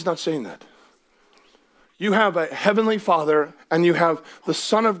by it. He's not saying that. You have a heavenly Father, and you have the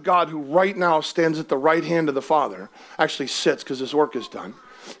Son of God who right now stands at the right hand of the Father. Actually sits because his work is done.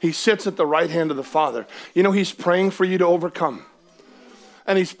 He sits at the right hand of the Father. You know, he's praying for you to overcome.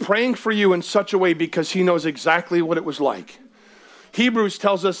 And he's praying for you in such a way because he knows exactly what it was like. Hebrews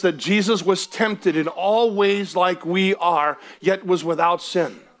tells us that Jesus was tempted in all ways like we are, yet was without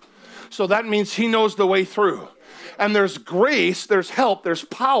sin. So that means he knows the way through. And there's grace, there's help, there's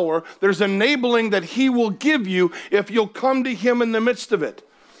power, there's enabling that he will give you if you'll come to him in the midst of it.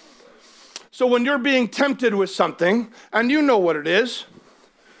 So when you're being tempted with something, and you know what it is,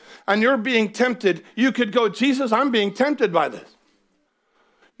 and you're being tempted, you could go, Jesus, I'm being tempted by this.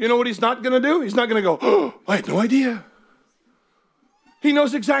 You know what he's not going to do? He's not going to go, oh, I had no idea. He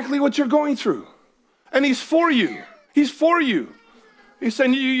knows exactly what you're going through. And he's for you. He's for you. He's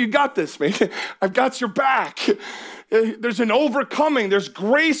saying, you got this, man. I've got your back. There's an overcoming. There's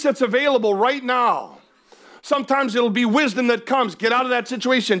grace that's available right now. Sometimes it'll be wisdom that comes. Get out of that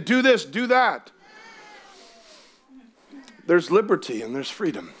situation. Do this, do that. There's liberty and there's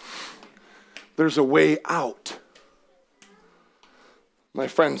freedom. There's a way out. My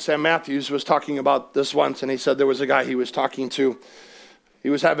friend Sam Matthews was talking about this once, and he said there was a guy he was talking to. He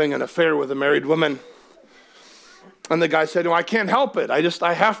was having an affair with a married woman. And the guy said, "No, I can't help it.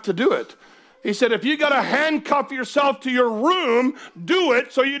 I have to do it." He said, "If you got to handcuff yourself to your room, do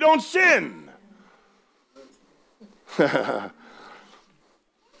it so you don't sin." I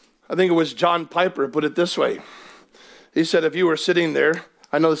think it was John Piper put it this way. He said, if you were sitting there,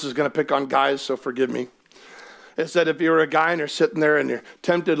 I know this is going to pick on guys, so forgive me. It said, if you were a guy and you're sitting there and you're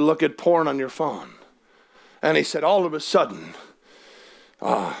tempted to look at porn on your phone. And he said, all of a sudden,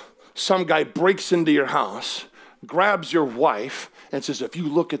 some guy breaks into your house, grabs your wife, and says, if you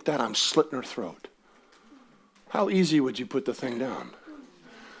look at that, I'm slitting her throat. How easy would you put the thing down?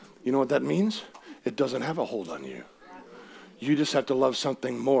 You know what that means? It doesn't have a hold on you. You just have to love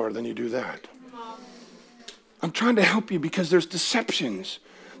something more than you do that. I'm trying to help you because there's deceptions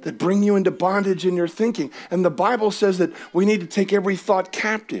that bring you into bondage in your thinking. And the Bible says that we need to take every thought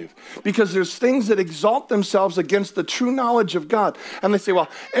captive because there's things that exalt themselves against the true knowledge of God. And they say, well,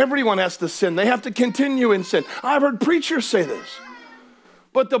 everyone has to sin. They have to continue in sin. I've heard preachers say this.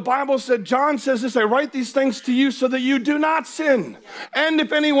 But the Bible said, John says this, I write these things to you so that you do not sin. And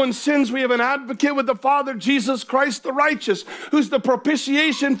if anyone sins, we have an advocate with the Father, Jesus Christ the righteous, who's the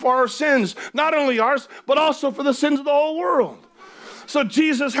propitiation for our sins, not only ours, but also for the sins of the whole world. So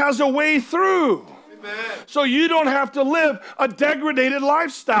Jesus has a way through. Amen. So you don't have to live a degraded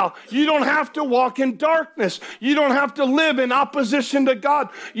lifestyle. You don't have to walk in darkness. You don't have to live in opposition to God.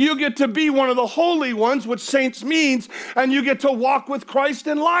 You get to be one of the holy ones, which saints means, and you get to walk with Christ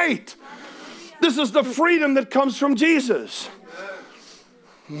in light. This is the freedom that comes from Jesus.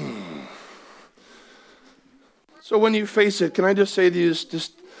 So when you face it, can I just say to you,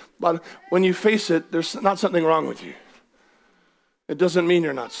 when you face it, there's not something wrong with you. It doesn't mean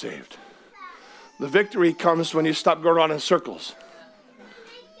you're not saved. The victory comes when you stop going around in circles.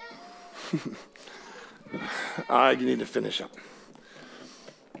 You need to finish up.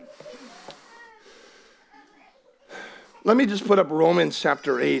 Let me just put up Romans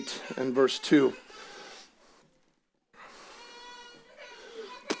chapter 8 and verse 2.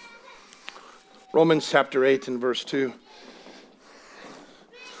 Romans chapter 8 and verse 2.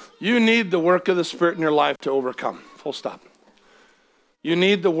 You need the work of the Spirit in your life to overcome. Full stop. You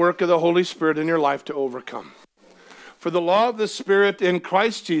need the work of the Holy Spirit in your life to overcome. For the law of the Spirit in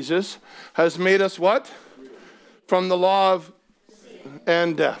Christ Jesus has made us what? From the law of sin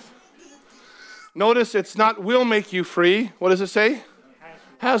and death. Notice it's not will make you free. What does it say?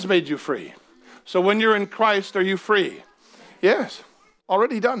 Has made you free. So when you're in Christ, are you free? Yes.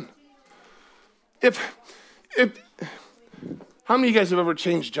 Already done. How many of you guys have ever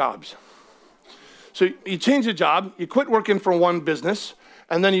changed jobs? So you change a job, you quit working for one business,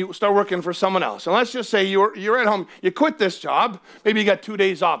 and then you start working for someone else. And let's just say you're at home, you quit this job, maybe you got 2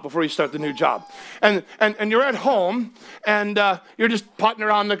 days off before you start the new job. And you're at home, and you're just potting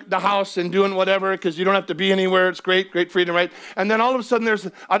around the house and doing whatever, because you don't have to be anywhere. It's great freedom, right? And then all of a sudden there's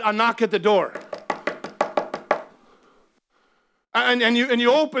a knock at the door. And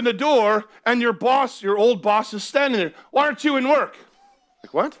you open the door, and your old boss is standing there. Why aren't you in work?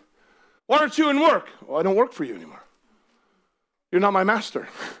 Like, what? Why aren't you in work? Well, I don't work for you anymore. You're not my master.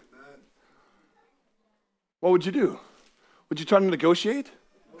 What would you do? Would you try to negotiate?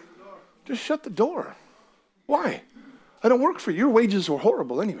 Just shut the door. Why? I don't work for you. Your wages were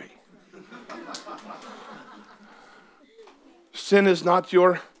horrible anyway. Sin is not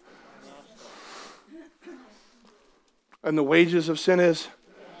your... And the wages of sin is...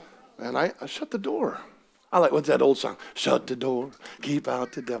 And I shut the door. What's that old song? Shut the door, keep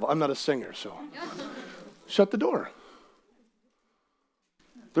out the devil. I'm not a singer, so shut the door.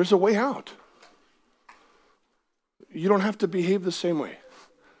 There's a way out. You don't have to behave the same way.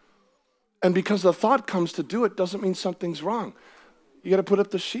 And because the thought comes to do it doesn't mean something's wrong. You got to put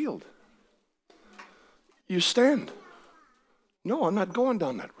up the shield. You stand. No, I'm not going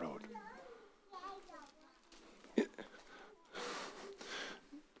down that road.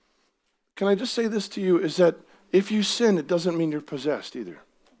 Can I just say this to you, is that if you sin, it doesn't mean you're possessed either.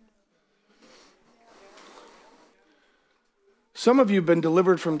 Some of you have been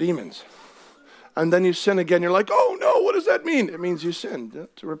delivered from demons, and then you sin again. You're like, oh no, what does that mean? It means you sinned,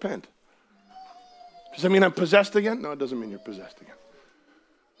 to repent. Does that mean I'm possessed again? No, it doesn't mean you're possessed again.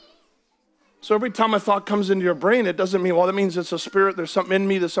 So every time a thought comes into your brain, it doesn't mean, well, that means it's a spirit, there's something in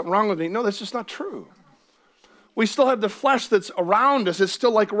me, there's something wrong with me. No, that's just not true. We still have the flesh that's around us. It's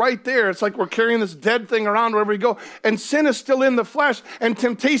still like right there. It's like we're carrying this dead thing around wherever we go. And sin is still in the flesh, and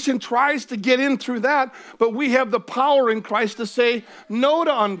temptation tries to get in through that. But we have the power in Christ to say no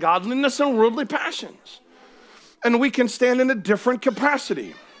to ungodliness and worldly passions. And we can stand in a different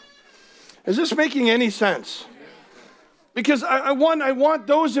capacity. Is this making any sense? Because I want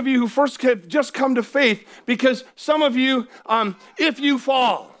those of you who first have just come to faith, because some of you, if you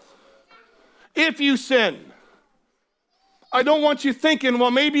fall, if you sin, I don't want you thinking, well,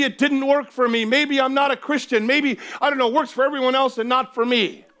 maybe it didn't work for me. Maybe I'm not a Christian. Maybe, I don't know, it works for everyone else and not for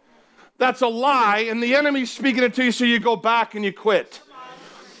me. That's a lie, and the enemy's speaking it to you, so you go back and you quit.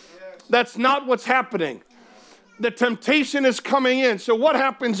 That's not what's happening. The temptation is coming in. So what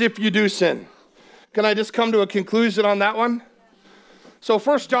happens if you do sin? Can I just come to a conclusion on that one? So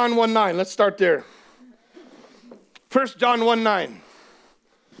 1 John 1:9, let's start there. 1 John 1:9.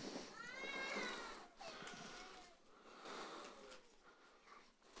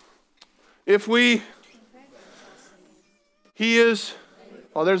 If he is,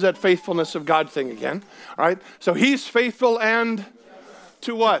 well, there's that faithfulness of God thing again. All right. So he's faithful and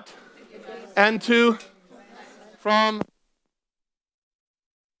to what? And to, from.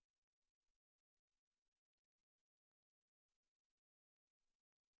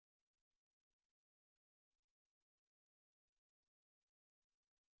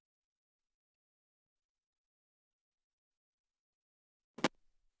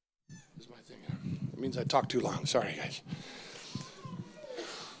 This is my thing. It means I talk too long. Sorry, guys.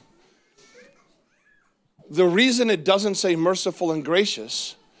 The reason it doesn't say merciful and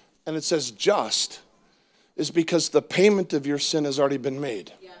gracious, and it says just, is because the payment of your sin has already been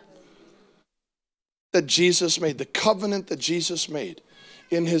made. Yeah. That Jesus made, the covenant that Jesus made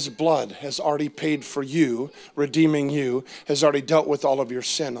in his blood has already paid for you, redeeming you, has already dealt with all of your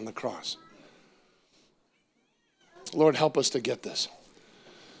sin on the cross. Lord, help us to get this.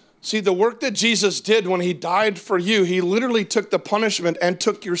 See, the work that Jesus did when he died for you, he literally took the punishment and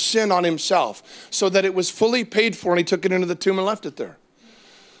took your sin on himself so that it was fully paid for, and he took it into the tomb and left it there.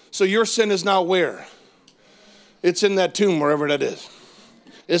 So your sin is now where? It's in that tomb, wherever that is.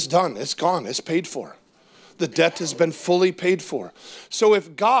 It's done. It's gone. It's paid for. The debt has been fully paid for. So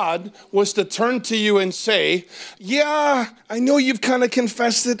if God was to turn to you and say, yeah, I know you've kind of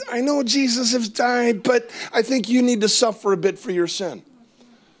confessed it. I know Jesus has died, but I think you need to suffer a bit for your sin.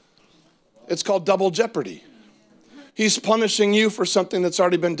 It's called double jeopardy. He's punishing you for something that's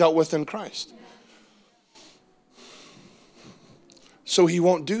already been dealt with in Christ. So he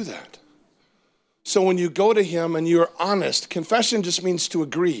won't do that. So when you go to him and you're honest, confession just means to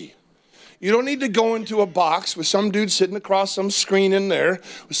agree. You don't need to go into a box with some dude sitting across some screen in there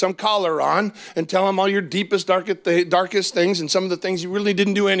with some collar on and tell him all your deepest, darkest things and some of the things you really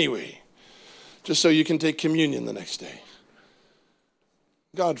didn't do anyway, just so you can take communion the next day.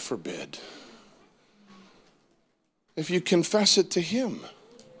 God forbid. If you confess it to him,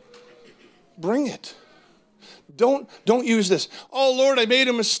 bring it. Don't use this. Oh, Lord, I made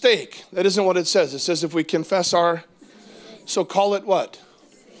a mistake. That isn't what it says. It says if we confess our, so call it what?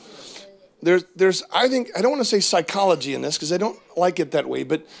 There's I think, I don't want to say psychology in this because I don't like it that way,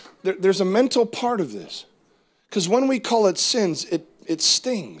 but there's a mental part of this. Because when we call it sins, it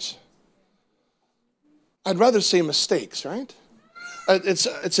stings. I'd rather say mistakes, right?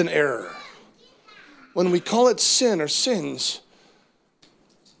 It's an error. When we call it sin or sins,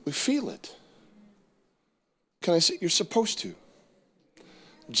 we feel it. Can I say, you're supposed to.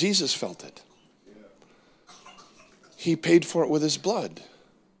 Jesus felt it. He paid for it with his blood.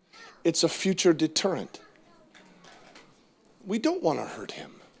 It's a future deterrent. We don't want to hurt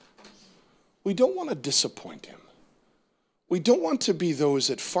him. We don't want to disappoint him. We don't want to be those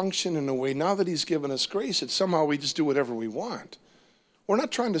that function in a way, now that he's given us grace, that somehow we just do whatever we want. We're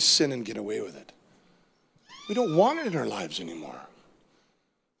not trying to sin and get away with it. We don't want it in our lives anymore.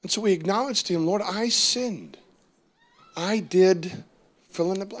 And so we acknowledge to him, Lord, I sinned. I did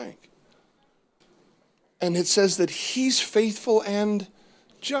fill in the blank. And it says that he's faithful and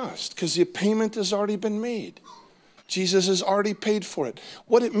just because the payment has already been made. Jesus has already paid for it.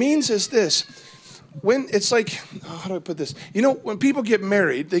 What it means is this. When it's like, how do I put this? You know, when people get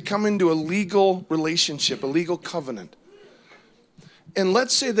married, they come into a legal relationship, a legal covenant. And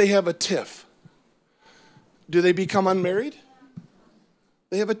let's say they have a tiff. Do they become unmarried?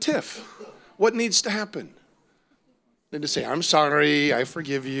 They have a tiff. What needs to happen? They just say, I'm sorry, I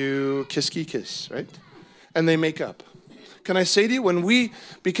forgive you, kiss, right? And they make up. Can I say to you,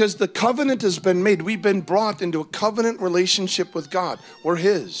 because the covenant has been made, we've been brought into a covenant relationship with God. We're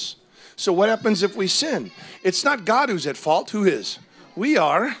his. So what happens if we sin? It's not God who's at fault. Who is? We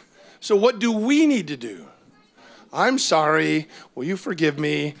are. So what do we need to do? I'm sorry. Will you forgive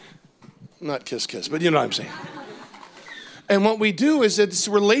me? Not kiss, kiss, but you know what I'm saying. And what we do is it's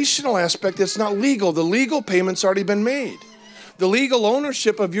a relational aspect. It's not legal. The legal payment's already been made. The legal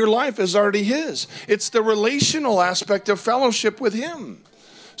ownership of your life is already his. It's the relational aspect of fellowship with him.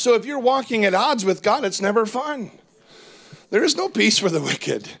 So if you're walking at odds with God, it's never fun. There is no peace for the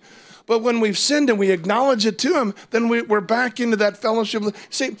wicked. But when we've sinned and we acknowledge it to him, then we're back into that fellowship.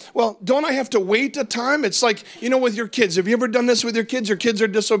 Say, well, don't I have to wait a time? It's like, with your kids. Have you ever done this with your kids? Your kids are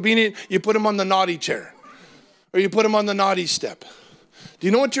disobedient. You put them on the naughty chair. Or you put them on the naughty step. Do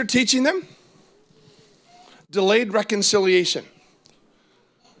you know what you're teaching them? Delayed reconciliation.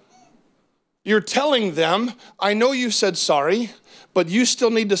 You're telling them, I know you said sorry, but you still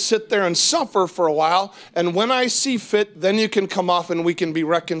need to sit there and suffer for a while. And when I see fit, then you can come off and we can be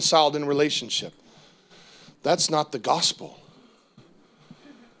reconciled in relationship. That's not the gospel.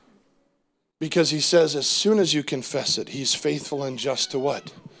 Because he says, as soon as you confess it, he's faithful and just to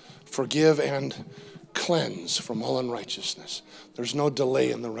what? Forgive and cleanse from all unrighteousness. There's no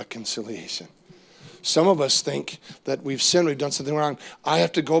delay in the reconciliation. Some of us think that we've sinned, we've done something wrong. I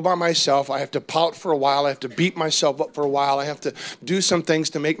have to go by myself. I have to pout for a while. I have to beat myself up for a while. I have to do some things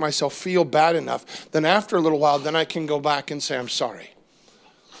to make myself feel bad enough. Then after a little while, then I can go back and say, I'm sorry.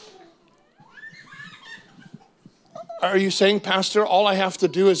 Are you saying, Pastor, all I have to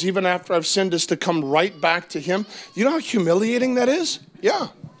do is even after I've sinned is to come right back to him? You know how humiliating that is? Yeah.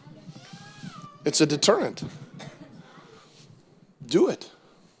 It's a deterrent. Do it.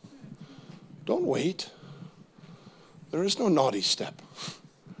 Don't wait. There is no naughty step.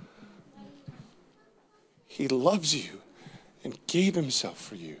 He loves you and gave himself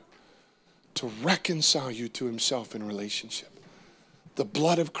for you to reconcile you to himself in relationship. The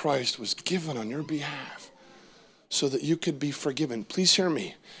blood of Christ was given on your behalf so that you could be forgiven. Please hear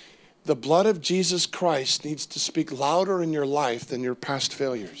me. The blood of Jesus Christ needs to speak louder in your life than your past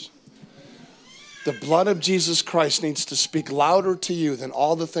failures. The blood of Jesus Christ needs to speak louder to you than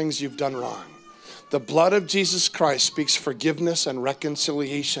all the things you've done wrong. The blood of Jesus Christ speaks forgiveness and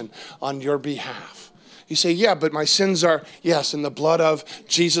reconciliation on your behalf. You say, yeah, but my sins are, yes, and the blood of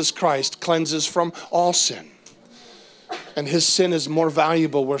Jesus Christ cleanses from all sin. And his sin is more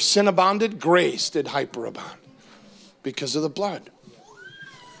valuable. Where sin abounded, grace did hyperabound because of the blood.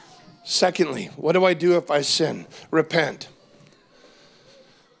 Secondly, what do I do if I sin? Repent.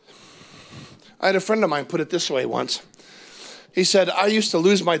 I had a friend of mine put it this way once. He said, I used to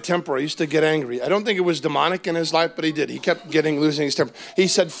lose my temper. I used to get angry. I don't think it was demonic in his life, but he did. He kept losing his temper. He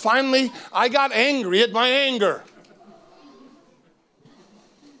said, finally, I got angry at my anger.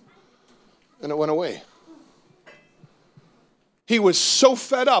 And it went away. He was so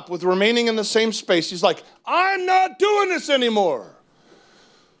fed up with remaining in the same space. He's like, I'm not doing this anymore.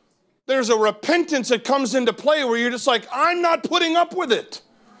 There's a repentance that comes into play where you're just like, I'm not putting up with it.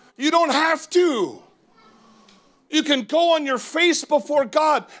 You don't have to. You can go on your face before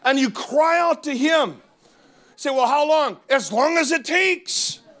God and you cry out to him. Say, well, how long? As long as it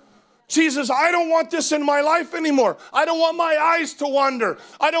takes. Jesus, I don't want this in my life anymore. I don't want my eyes to wander.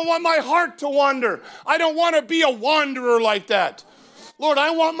 I don't want my heart to wander. I don't want to be a wanderer like that. Lord,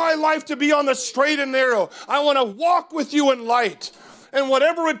 I want my life to be on the straight and narrow. I want to walk with you in light. And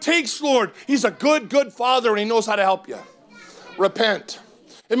whatever it takes, Lord, he's a good, good father and he knows how to help you. Repent.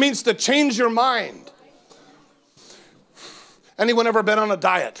 It means to change your mind. Anyone ever been on a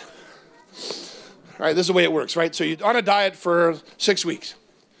diet? All right, this is the way it works, right? So you're on a diet for 6 weeks.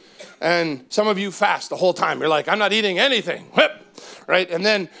 And some of you fast the whole time. You're like, I'm not eating anything. Whip. Right? And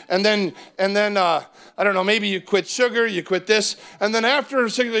then, I don't know, maybe you quit sugar, you quit this. And then after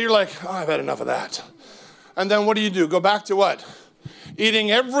 6 weeks, you're like, oh, I've had enough of that. And then what do? Go back to what? Eating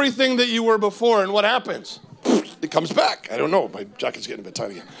everything that you were before. And what happens? It comes back. I don't know. My jacket's getting a bit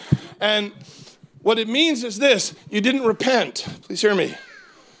tight again. And what it means is this. You didn't repent. Please hear me.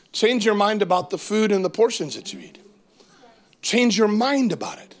 Change your mind about the food and the portions that you eat. Change your mind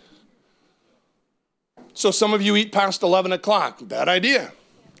about it. So some of you eat past 11 o'clock. Bad idea.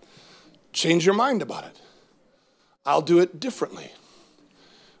 Change your mind about it. I'll do it differently.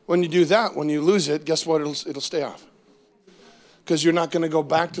 When you do that, when you lose it, guess what? It'll stay off. Because you're not going to go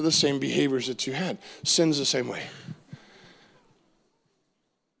back to the same behaviors that you had. Sin's the same way.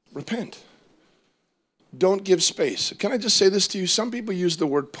 Repent. Don't give space. Can I just say this to you? Some people use the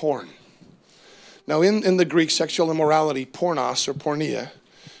word porn. Now, in the Greek, sexual immorality, pornos or porneia,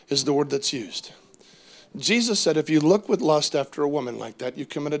 is the word that's used. Jesus said, if you look with lust after a woman like that, you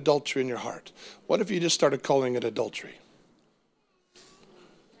commit adultery in your heart. What if you just started calling it adultery?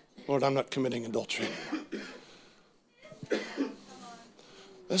 Lord, I'm not committing adultery anymore.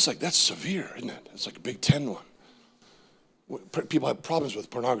 That's severe, isn't it? It's like a Big Ten one. People have problems with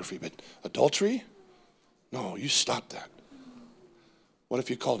pornography, but adultery? No, you stop that. What if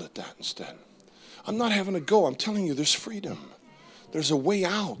you called it that instead? I'm not having a go. I'm telling you, there's freedom. There's a way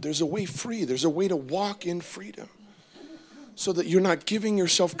out. There's a way free. There's a way to walk in freedom so that you're not giving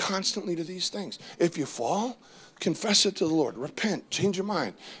yourself constantly to these things. If you fall, confess it to the Lord. Repent. Change your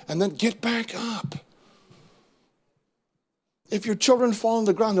mind. And then get back up. If your children fall on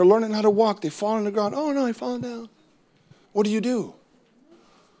the ground, they're learning how to walk. They fall on the ground. Oh, no, I fall down. What do? Do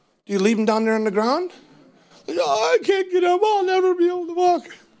you leave them down there on the ground? Oh, I can't get up. I'll never be able to walk.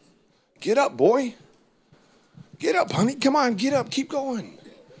 Get up, boy. Get up, honey. Come on, get up. Keep going.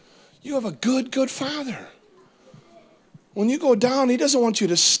 You have a good father. When you go down, he doesn't want you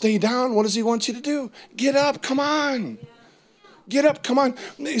to stay down. What does he want you to do? Get up. Come on. Get up. Come on.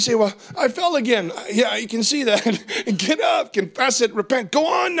 You say, well, I fell again. Yeah, you can see that. Get up. Confess it. Repent. Go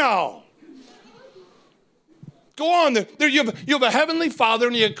on now. Go on. There you have a heavenly Father,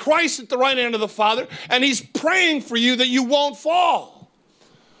 and you have Christ at the right hand of the Father, and he's praying for you that you won't fall.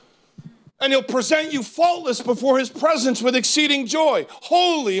 And he'll present you faultless before his presence with exceeding joy,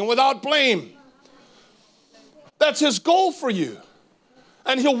 holy and without blame. That's his goal for you.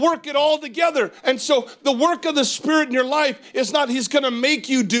 And he'll work it all together. And so the work of the Spirit in your life is not he's going to make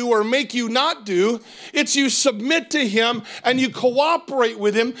you do or make you not do. It's you submit to him and you cooperate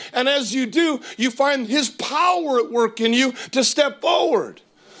with him. And as you do, you find his power at work in you to step forward.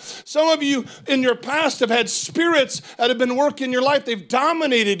 Some of you in your past have had spirits that have been working in your life. They've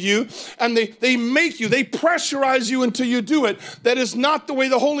dominated you and they make you, they pressurize you until you do it. That is not the way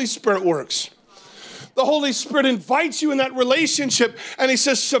the Holy Spirit works. The Holy Spirit invites you in that relationship, and he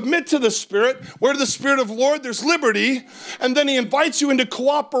says, submit to the Spirit. Where the Spirit of the Lord, there's liberty. And then he invites you into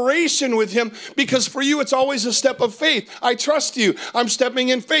cooperation with him, because for you, it's always a step of faith. I trust you. I'm stepping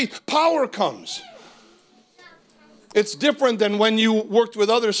in faith. Power comes. It's different than when you worked with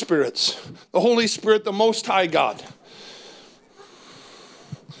other spirits. The Holy Spirit, the Most High God.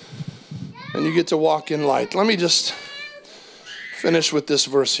 And you get to walk in light. Let me just finish with this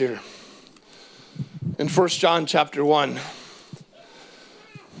verse here. In 1 John chapter 1,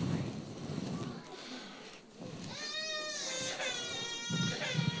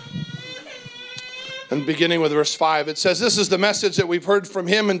 and beginning with verse 5, it says, this is the message that we've heard from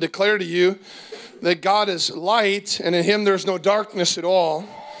him and declare to you, that God is light, and in him there's no darkness at all.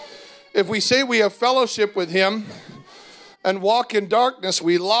 If we say we have fellowship with him and walk in darkness,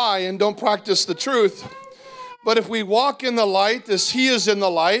 we lie and don't practice the truth. But if we walk in the light as he is in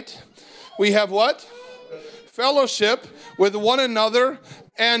the light, we have what? Fellowship with one another.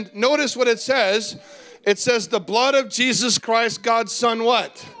 And notice what it says. It says the blood of Jesus Christ, God's Son,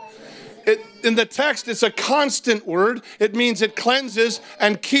 what? In the text, it's a constant word. It means it cleanses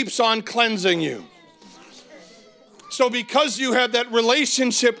and keeps on cleansing you. So because you have that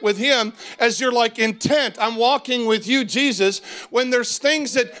relationship with him, as you're like intent, I'm walking with you, Jesus, when there's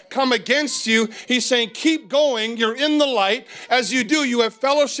things that come against you, he's saying, keep going. You're in the light. As you do, you have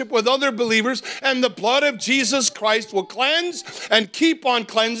fellowship with other believers, and the blood of Jesus Christ will cleanse and keep on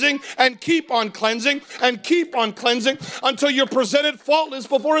cleansing and keep on cleansing and keep on cleansing until you're presented faultless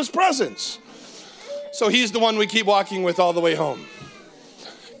before his presence. So he's the one we keep walking with all the way home.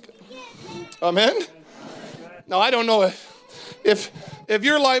 Amen? Now, I don't know if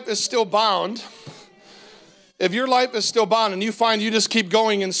your life is still bound, and you find you just keep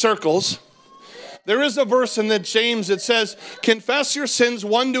going in circles, there is a verse in the James that says, confess your sins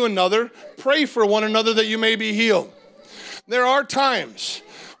one to another, pray for one another that you may be healed. There are times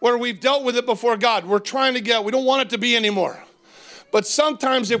where we've dealt with it before God. We're trying to we don't want it to be anymore. But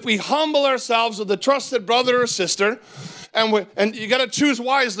sometimes if we humble ourselves with a trusted brother or sister, and you got to choose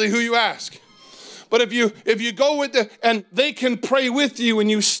wisely who you ask. But if you go with and they can pray with you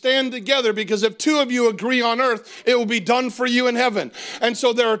and you stand together, because if two of you agree on earth, it will be done for you in heaven. And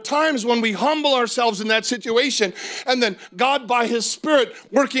so there are times when we humble ourselves in that situation, and then God by his Spirit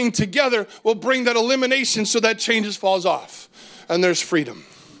working together will bring that elimination so that changes falls off and there's freedom.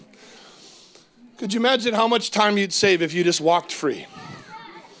 Could you imagine how much time you'd save if you just walked free?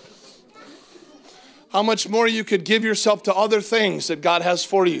 How much more you could give yourself to other things that God has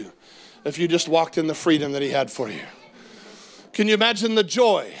for you if you just walked in the freedom that he had for you. Can you imagine the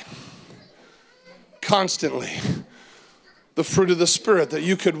joy constantly, the fruit of the Spirit that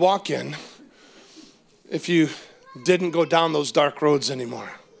you could walk in if you didn't go down those dark roads anymore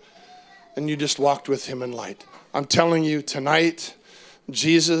and you just walked with him in light? I'm telling you tonight,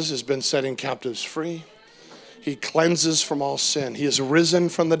 Jesus has been setting captives free. He cleanses from all sin. He is risen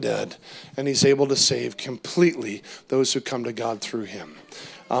from the dead, and he's able to save completely those who come to God through him.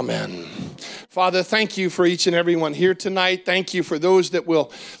 Amen. Father, thank you for each and every one here tonight. Thank you for those that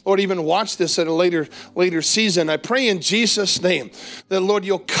will, Lord, even watch this at a later season. I pray in Jesus' name that, Lord,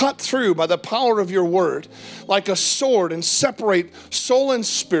 you'll cut through by the power of your word like a sword and separate soul and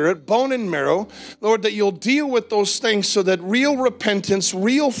spirit, bone and marrow. Lord, that you'll deal with those things so that real repentance,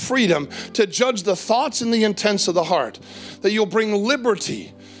 real freedom to judge the thoughts and the intents of the heart, that you'll bring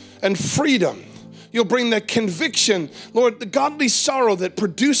liberty and freedom. You'll bring the conviction, Lord, the godly sorrow that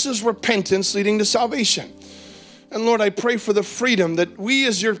produces repentance leading to salvation. And Lord, I pray for the freedom that we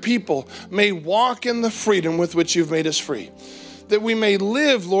as your people may walk in the freedom with which you've made us free. That we may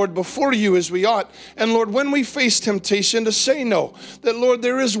live, Lord, before you as we ought. And Lord, when we face temptation, to say no. That, Lord,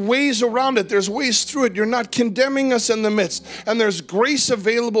 there is ways around it. There's ways through it. You're not condemning us in the midst. And there's grace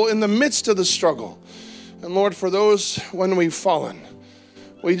available in the midst of the struggle. And Lord, for those when we've fallen,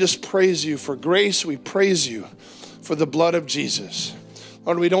 we just praise you for grace. We praise you for the blood of Jesus.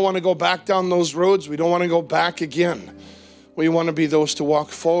 Lord, we don't want to go back down those roads. We don't want to go back again. We want to be those to walk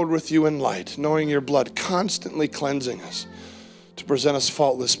forward with you in light, knowing your blood constantly cleansing us to present us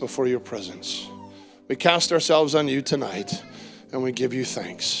faultless before your presence. We cast ourselves on you tonight, and we give you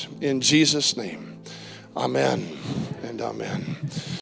thanks. In Jesus' name, amen and amen.